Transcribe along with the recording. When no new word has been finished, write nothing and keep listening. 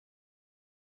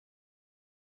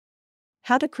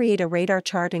How to create a radar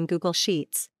chart in Google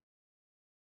Sheets.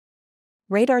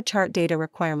 Radar chart data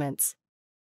requirements.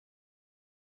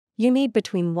 You need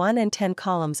between 1 and 10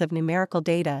 columns of numerical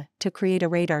data to create a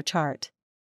radar chart.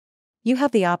 You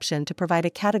have the option to provide a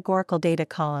categorical data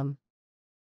column.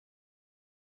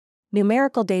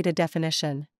 Numerical data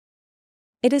definition.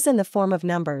 It is in the form of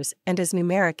numbers and is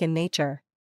numeric in nature.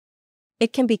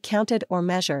 It can be counted or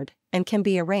measured, and can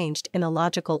be arranged in a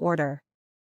logical order.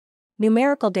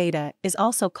 Numerical data is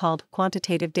also called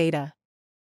quantitative data.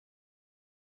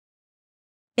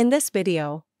 In this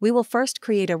video, we will first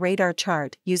create a radar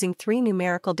chart using 3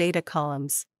 numerical data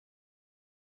columns.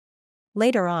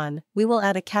 Later on, we will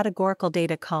add a categorical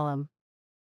data column.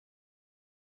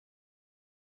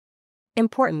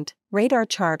 Important: radar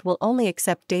chart will only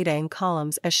accept data in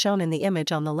columns as shown in the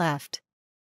image on the left.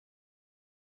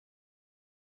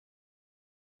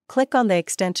 Click on the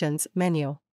Extensions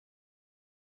menu.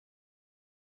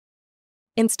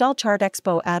 Install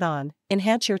ChartExpo add-on,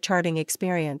 enhance your charting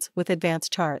experience with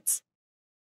advanced charts.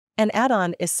 An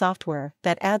add-on is software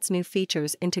that adds new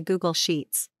features into Google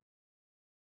Sheets.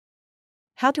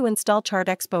 How to install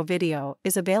ChartExpo video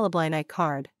is available in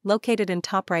iCard, located in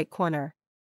top right corner.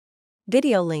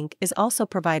 Video link is also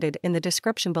provided in the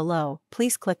description below,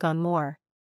 please click on More.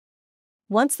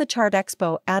 Once the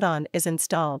ChartExpo add-on is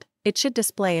installed, it should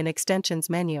display an Extensions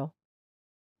menu.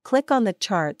 Click on the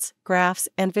Charts, Graphs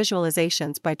and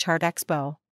Visualizations by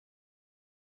ChartExpo.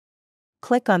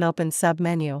 Click on Open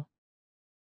sub-menu.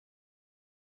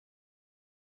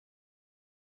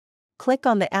 Click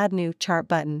on the Add New Chart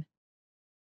button.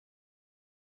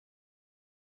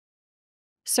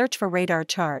 Search for radar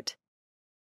chart.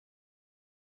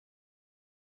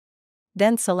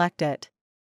 Then select it.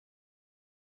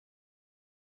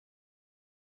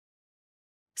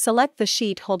 Select the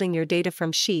sheet holding your data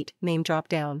from Sheet Name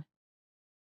drop-down.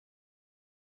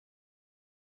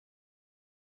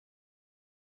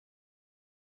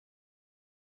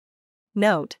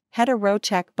 Note: header row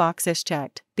check box is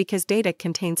checked because data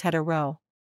contains header row.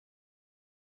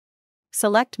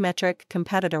 Select metric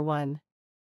competitor 1.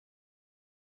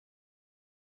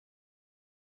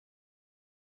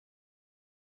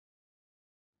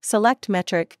 Select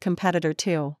metric competitor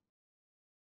 2.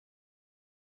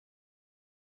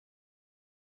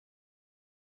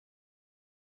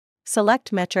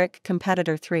 Select metric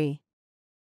competitor 3.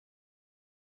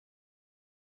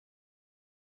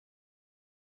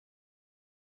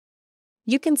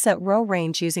 You can set row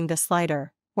range using the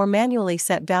slider, or manually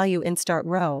set value in start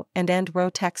row and end row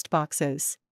text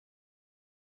boxes.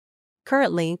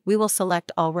 Currently, we will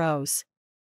select all rows.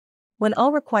 When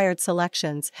all required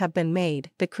selections have been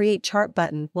made, the Create Chart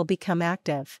button will become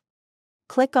active.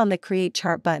 Click on the Create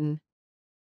Chart button.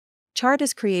 Chart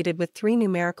is created with 3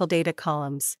 numerical data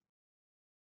columns.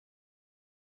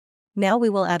 Now we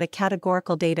will add a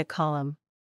categorical data column.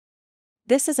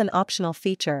 This is an optional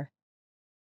feature.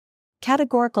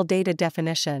 Categorical data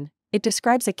definition: it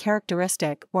describes a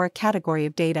characteristic or a category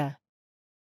of data.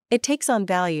 It takes on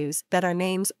values that are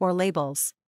names or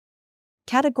labels.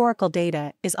 Categorical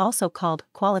data is also called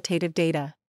qualitative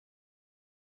data.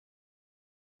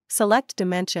 Select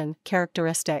Dimension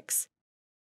Characteristics.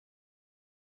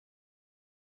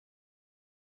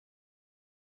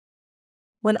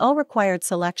 When all required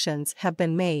selections have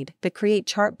been made, the Create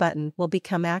Chart button will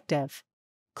become active.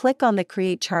 Click on the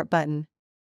Create Chart button.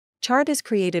 Chart is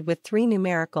created with 3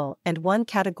 numerical and 1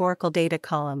 categorical data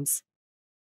columns.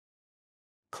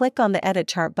 Click on the Edit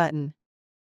Chart button.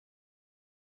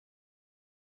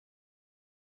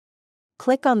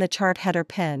 Click on the chart header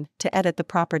pen to edit the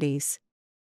properties.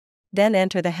 Then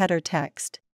enter the header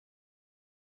text.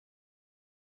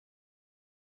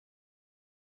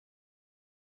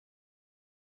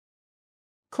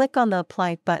 Click on the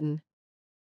Apply button.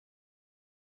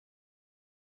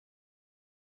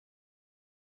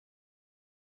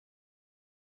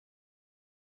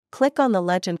 Click on the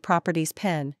Legend Properties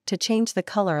pen to change the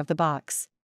color of the box.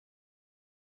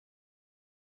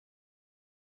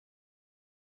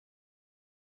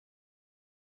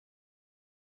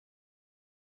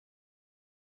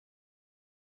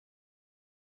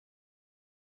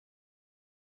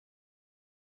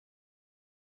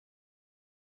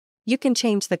 You can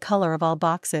change the color of all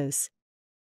boxes.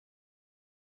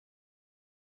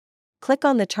 Click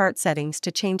on the chart settings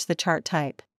to change the chart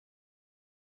type.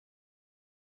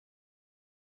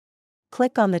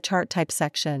 Click on the Chart Type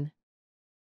section.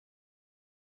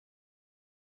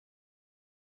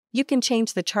 You can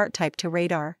change the chart type to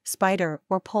radar, spider,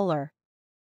 or polar.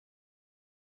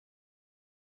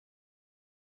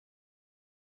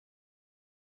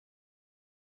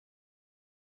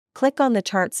 Click on the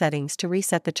chart settings to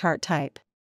reset the chart type.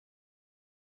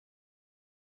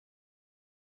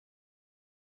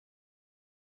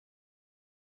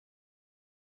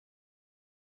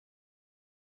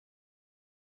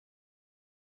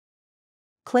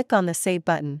 Click on the Save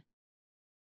button.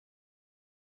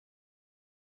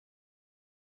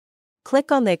 Click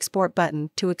on the Export button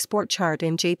to export chart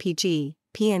in JPG,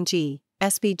 PNG,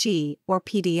 SVG, or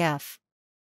PDF.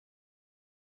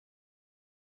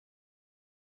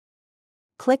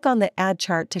 Click on the Add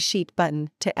Chart to Sheet button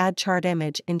to add chart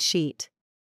image in Sheet.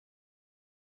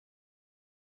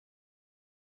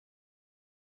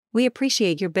 We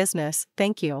appreciate your business,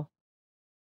 thank you.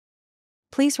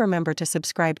 Please remember to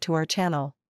subscribe to our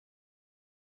channel.